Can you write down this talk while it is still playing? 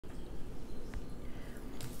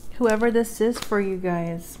Whoever this is for you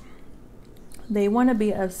guys, they want to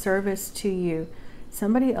be of service to you.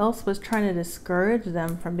 Somebody else was trying to discourage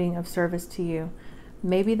them from being of service to you.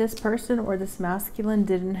 Maybe this person or this masculine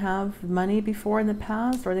didn't have money before in the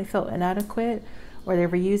past, or they felt inadequate, or they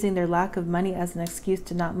were using their lack of money as an excuse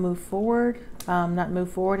to not move forward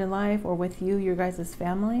in life or with you, your guys'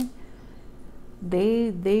 family.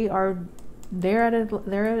 They're at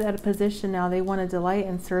a position now. They want to delight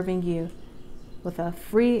in serving you with a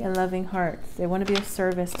free and loving heart. They want to be of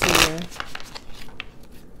service to you.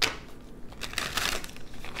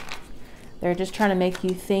 They're just trying to make you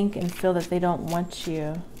think and feel that they don't want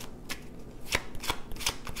you.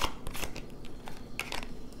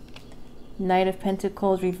 Knight of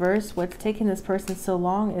Pentacles reversed. What's taking this person so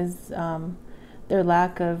long is their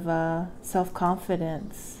lack of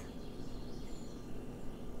self-confidence.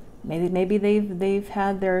 Maybe they've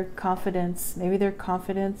had their confidence. Maybe their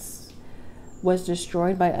confidence was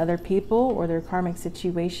destroyed by other people or their karmic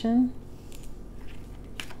situation.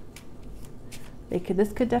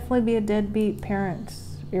 This could definitely be a deadbeat parent,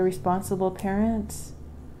 irresponsible parent,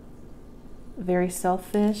 very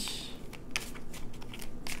selfish.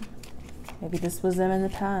 Maybe this was them in the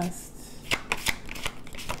past.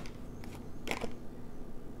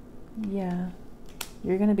 Yeah,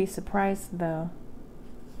 you're going to be surprised though.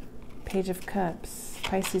 Page of Cups,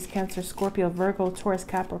 Pisces, Cancer, Scorpio, Virgo, Taurus,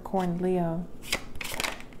 Capricorn, Leo.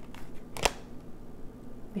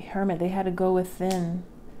 The Hermit, they had to go within.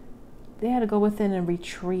 They had to go within and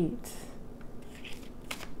retreat.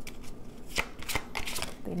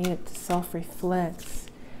 They needed to self-reflect.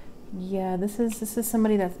 Yeah, this is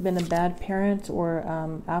somebody that's been a bad parent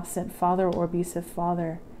or absent father or abusive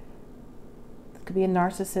father. It could be a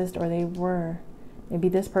narcissist, or they were. Maybe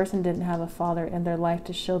this person didn't have a father in their life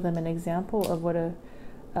to show them an example of what a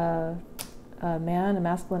man, a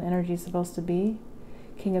masculine energy is supposed to be.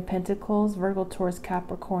 King of Pentacles, Virgo, Taurus,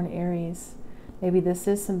 Capricorn, Aries. Maybe this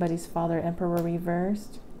is somebody's father, Emperor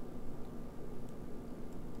reversed.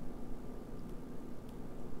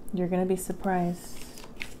 You're going to be surprised.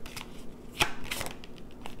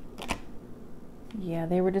 Yeah,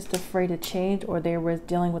 they were just afraid to change, or they were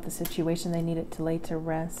dealing with a situation they needed to lay to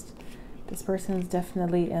rest. This person is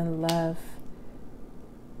definitely in love.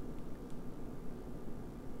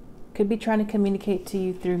 Could be trying to communicate to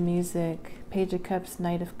you through music. Page of Cups,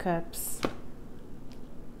 Knight of Cups.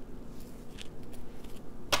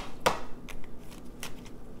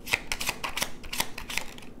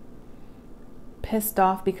 Pissed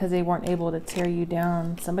off because they weren't able to tear you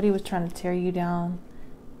down. Somebody was trying to tear you down.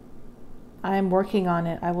 I am working on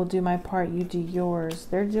it. I will do my part. You do yours.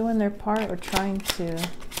 They're doing their part, or trying to.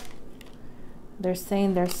 They're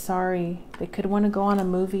saying they're sorry. They could want to go on a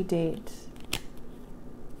movie date.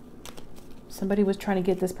 Somebody was trying to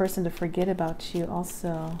get this person to forget about you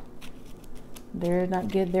also. They're not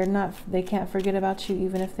good. They can't forget about you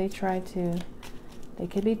even if they try to. They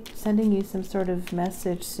could be sending you some sort of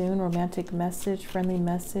message soon. Romantic message, friendly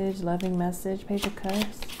message, loving message. Page of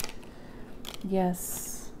Cups.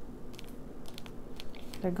 Yes.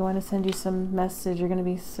 They're going to send you some message. You're going to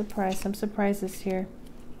be surprised. Some surprises here.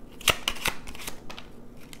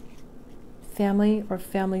 Family or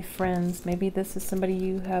family friends. Maybe this is somebody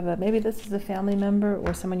you have maybe this is a family member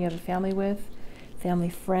or someone you have a family with. Family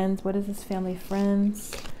friends. What is this? Family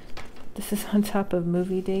friends. This is on top of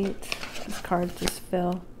movie date. This card just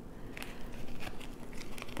fell.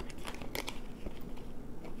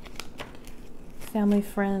 Family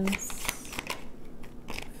friends.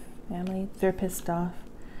 Family. They're pissed off.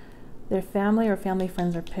 Their family or family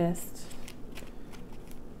friends are pissed.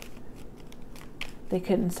 They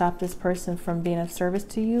couldn't stop this person from being of service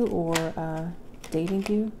to you or dating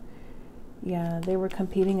you. Yeah, they were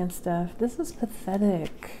competing and stuff. This is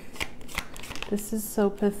pathetic. This is so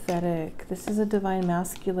pathetic. This is a divine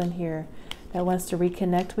masculine here that wants to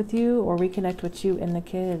reconnect with you or reconnect with you and the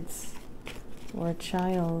kids or a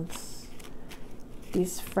child.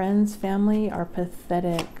 These friends, family are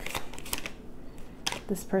pathetic.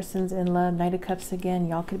 This person's in love. Knight of Cups again.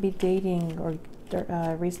 Y'all could be dating or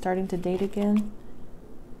restarting to date again.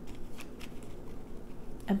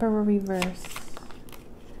 Emperor reverse.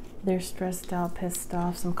 They're stressed out, pissed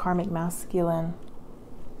off. Some karmic masculine.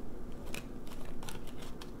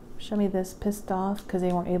 Show me this. Pissed off because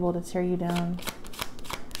they weren't able to tear you down.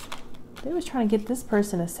 They was trying to get this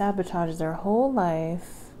person to sabotage their whole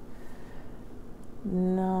life.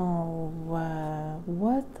 No.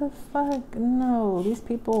 What the fuck? No. These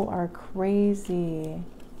people are crazy.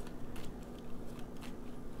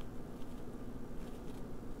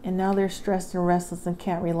 And now they're stressed and restless and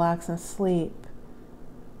can't relax and sleep.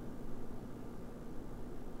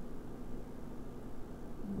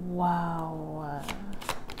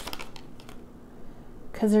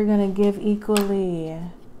 because they're going to give equally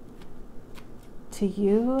to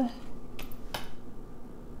you.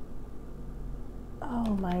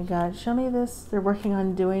 Oh my God, show me this. They're working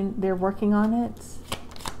on it. They're working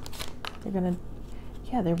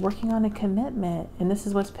on a commitment. And this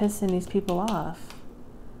is what's pissing these people off.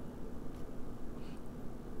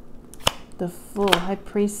 The Fool, High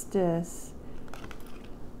Priestess.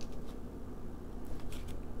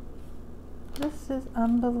 This is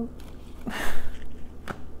unbelievable.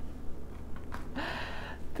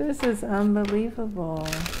 This is unbelievable.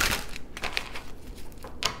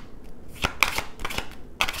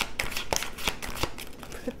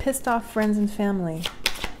 Pissed off friends and family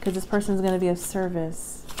because this person is going to be of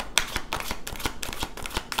service.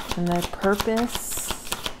 And their purpose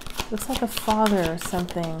looks like a father or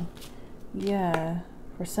something. Yeah,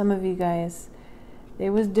 for some of you guys, they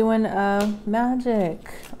was doing magic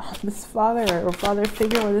on this father or father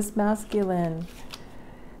figure or this masculine.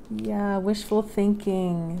 Yeah, wishful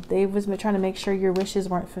thinking. They was trying to make sure your wishes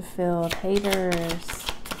weren't fulfilled. Haters.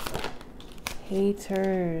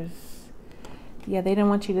 Haters. Yeah, they didn't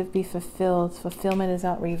want you to be fulfilled. Fulfillment is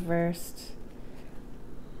out reversed.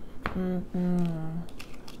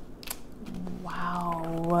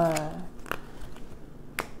 Wow.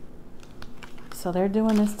 So they're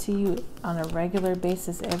doing this to you on a regular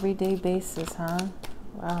basis, everyday basis, huh?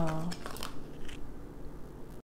 Wow.